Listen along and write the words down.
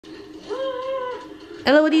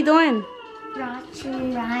Ella, what are you doing?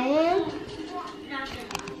 Watching Ryan.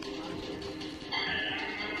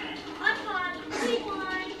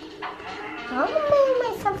 I want to mail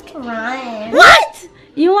myself to Ryan. What?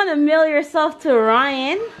 You want to mail yourself to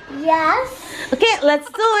Ryan? Yes. Okay, let's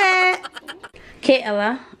do it. Okay,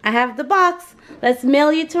 Ella, I have the box. Let's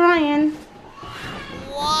mail you to Ryan.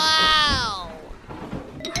 Wow.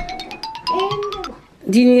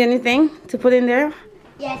 And Do you need anything to put in there?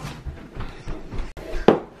 yes.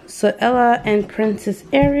 So Ella and Princess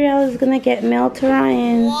Ariel is gonna get mailed to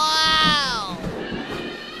Ryan. Wow.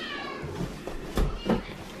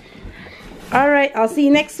 All right, I'll see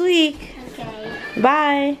you next week. Okay.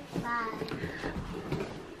 Bye. Bye.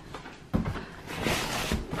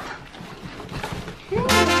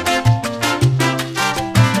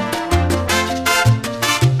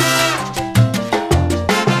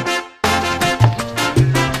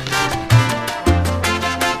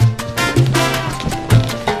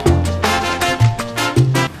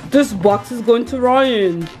 This box is going to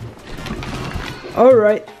Ryan. All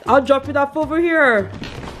right, I'll drop it off over here.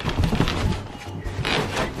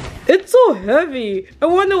 It's so heavy. I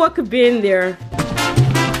wonder what could be in there.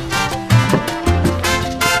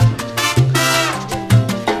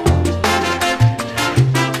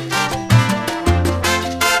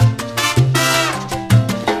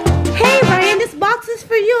 Hey Ryan, this box is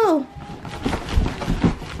for you.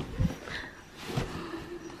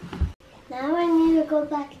 Now I need to go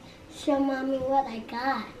back and show Mommy what I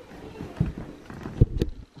got.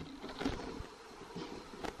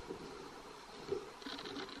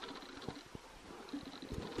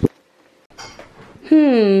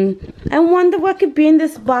 I wonder what could be in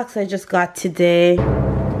this box I just got today. Let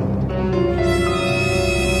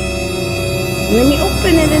me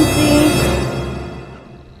open it and see.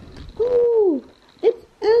 Ooh, it's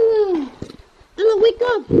Ella. Ella, wake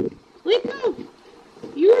up. Wake up.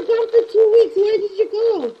 You were gone for 2 weeks. Where did you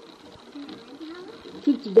go?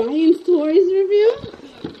 To Ryan's Toys Review?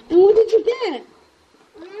 And what did you get?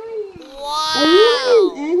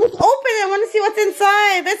 Wow. And let's open it. I want to see what's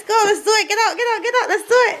inside. Let's go. Let's do it. Get out. Get out. Get out. Let's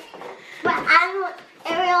do it. But I don't.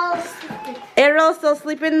 Ariel's sleeping. Ariel's still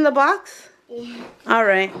sleeping in the box? Yeah. All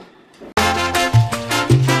right.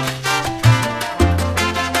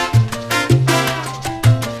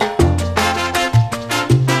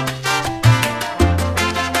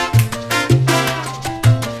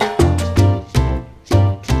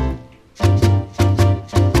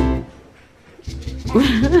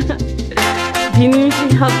 Do you need me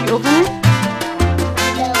to help you open it?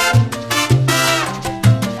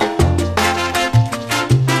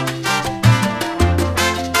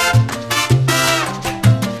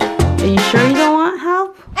 Are you sure you don't want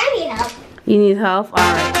help? I need help. You need help? All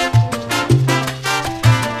right.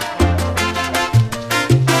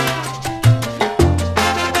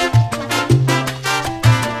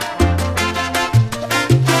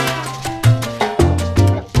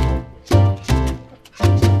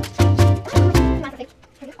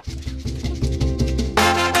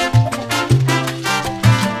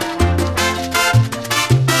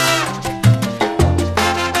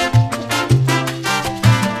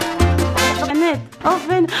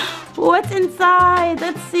 Open. What's inside?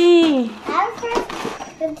 Let's see.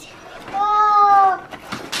 Oh,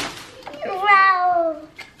 wow.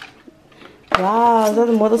 Wow, is that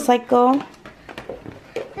a motorcycle?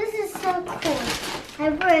 This is so cool. I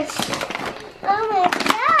wish. Oh my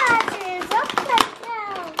gosh, it's upside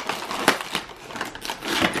down.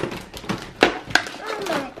 Oh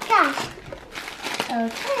my gosh.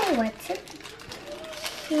 Okay, what's it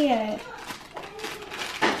here?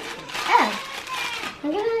 Oh, I'm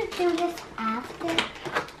gonna do this after,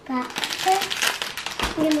 but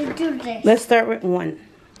first I'm gonna do this. Let's start with one.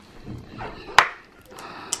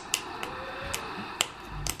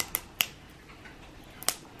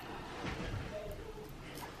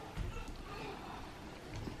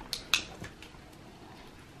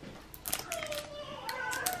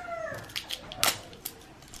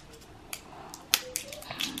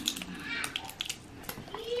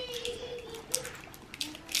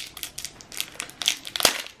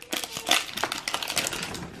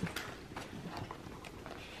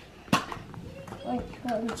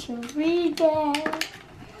 Which one to read it?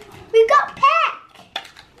 We got Peck!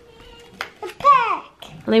 The Peck!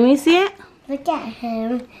 Let me see it. Look at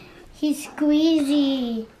him. He's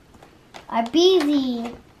squeezy. Or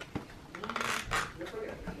beezy.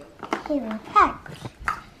 He's a Peck.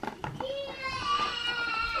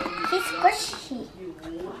 He's squishy.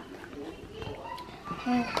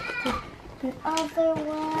 And the other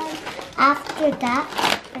one. After that,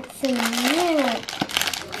 it's a new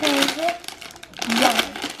favorite. Yellow.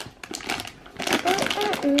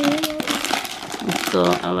 So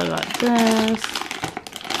Ella got this.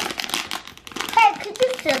 Hey, could you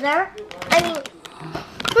scissor? I mean,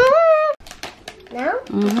 no?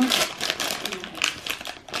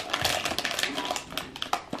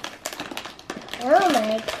 Oh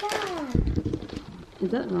my god. Is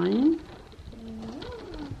that Ryan?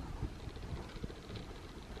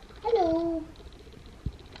 Hello.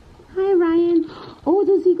 Hi Ryan. Oh,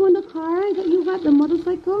 does he go in the car that you got, the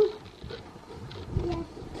motorcycle? Yes.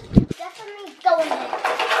 Definitely going there.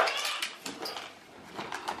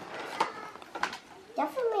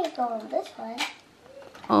 Definitely going this way.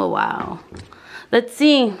 Oh wow. Let's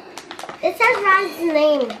see. It says Ryan's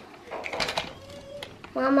name.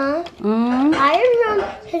 Mama, I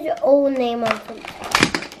wrote his old name on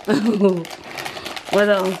something. What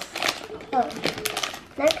else? Oh.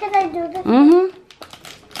 Now can I do this?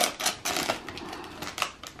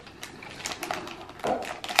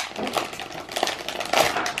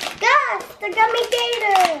 Yes, the gummy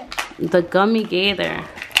gator. The gummy gator.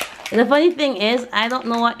 The funny thing is, I don't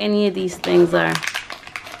know what any of these things are.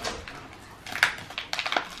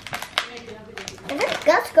 I think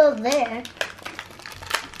Gus goes there.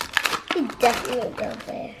 He definitely goes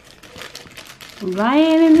there.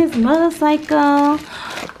 Ryan and his motorcycle.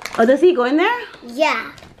 Oh, does he go in there?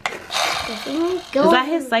 Yeah. Is that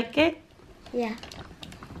his sidekick? Yeah.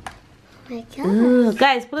 Oh my God. Ooh,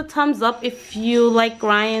 guys, put a thumbs up if you like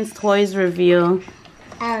Ryan's Toys review.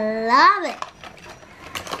 I love it.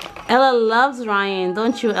 Ella loves Ryan,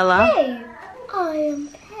 don't you, Ella? Hey, I am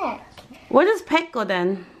Pet. Where does Pet go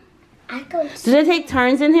then? I go Do they take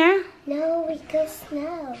turns in here? No, we go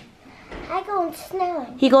snow. I go in snow.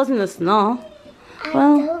 He goes in the snow. I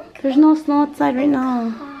Well, don't there's no snow outside right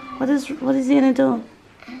now. What is he gonna do?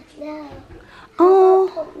 know.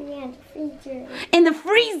 Oh, Put me in the freezer. in the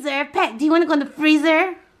freezer. Pet, do you want to go in the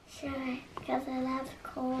freezer? Sure, because I love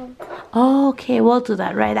cold. Oh, okay, we'll do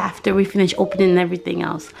that right after we finish opening everything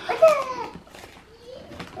else. Okay.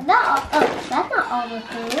 That's not all the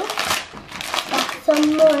food. That's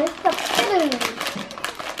some more food.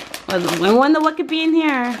 I wonder what could be in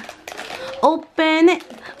here. Open it,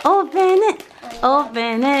 open it,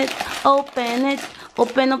 open it, open it,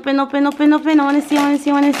 open, open, open, open, open. I wanna see, I wanna see,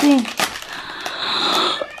 I wanna see.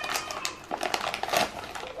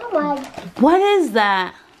 Oh my. What is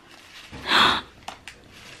that?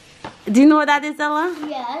 Do you know what that is, Ella?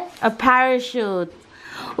 Yes. A parachute.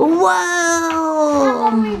 How Whoa!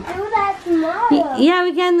 can we do that tomorrow? Yeah,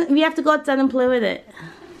 we can. We have to go outside and play with it.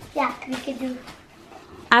 Yeah, we can do.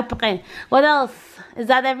 Après. What else? Is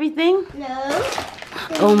that everything? No.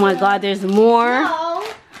 Oh my God, there's more. No,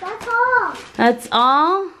 that's all. That's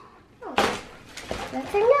all?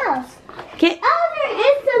 Nothing else. Okay. Oh, there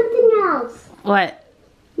is something else. What?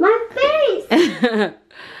 My face.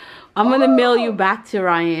 I'm gonna mail you back to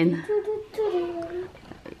Ryan.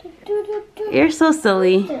 You're so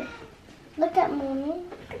silly. Look at mommy.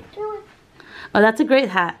 Oh, that's a great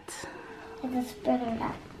hat. It's a spinner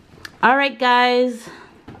hat. All right, guys.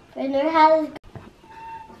 Spinner hat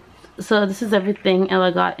is. So this is everything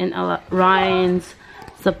Ella got in Ryan's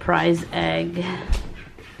surprise egg.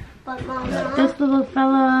 But mama. This little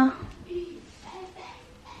fella.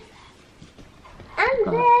 And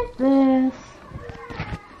Got this.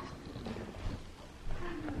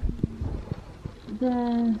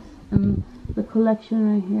 This. And the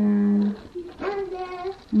collection right here. And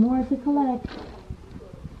this. More to collect.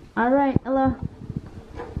 All right, Ella.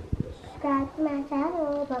 Subscribe to my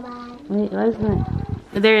channel. Bye-bye. Wait, where's my...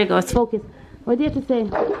 There you go. It's focused. What do you have to say?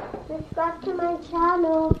 Subscribe to my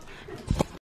channel.